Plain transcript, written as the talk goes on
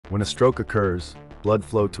When a stroke occurs, blood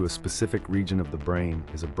flow to a specific region of the brain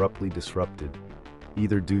is abruptly disrupted,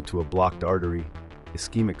 either due to a blocked artery,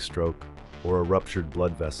 ischemic stroke, or a ruptured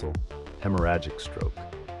blood vessel, hemorrhagic stroke.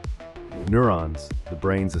 Neurons, the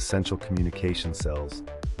brain's essential communication cells,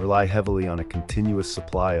 rely heavily on a continuous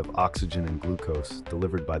supply of oxygen and glucose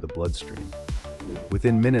delivered by the bloodstream.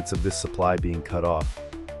 Within minutes of this supply being cut off,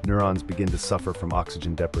 neurons begin to suffer from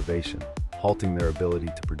oxygen deprivation, halting their ability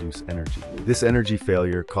to produce energy. This energy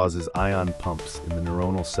failure causes ion pumps in the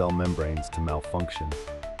neuronal cell membranes to malfunction,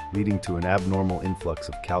 leading to an abnormal influx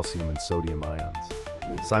of calcium and sodium ions.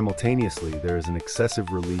 Simultaneously, there is an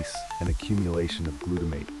excessive release and accumulation of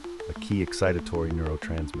glutamate, a key excitatory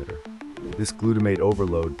neurotransmitter. This glutamate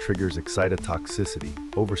overload triggers excitotoxicity,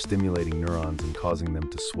 overstimulating neurons and causing them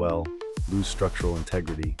to swell, lose structural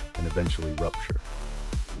integrity, and eventually rupture.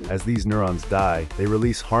 As these neurons die, they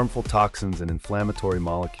release harmful toxins and inflammatory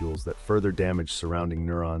molecules that further damage surrounding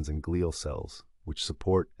neurons and glial cells, which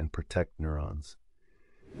support and protect neurons.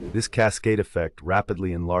 This cascade effect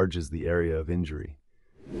rapidly enlarges the area of injury.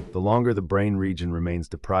 The longer the brain region remains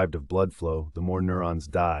deprived of blood flow, the more neurons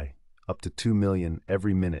die, up to 2 million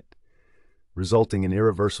every minute, resulting in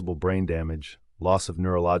irreversible brain damage, loss of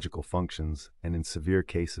neurological functions, and in severe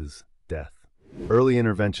cases, death. Early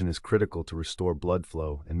intervention is critical to restore blood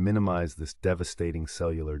flow and minimize this devastating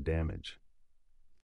cellular damage.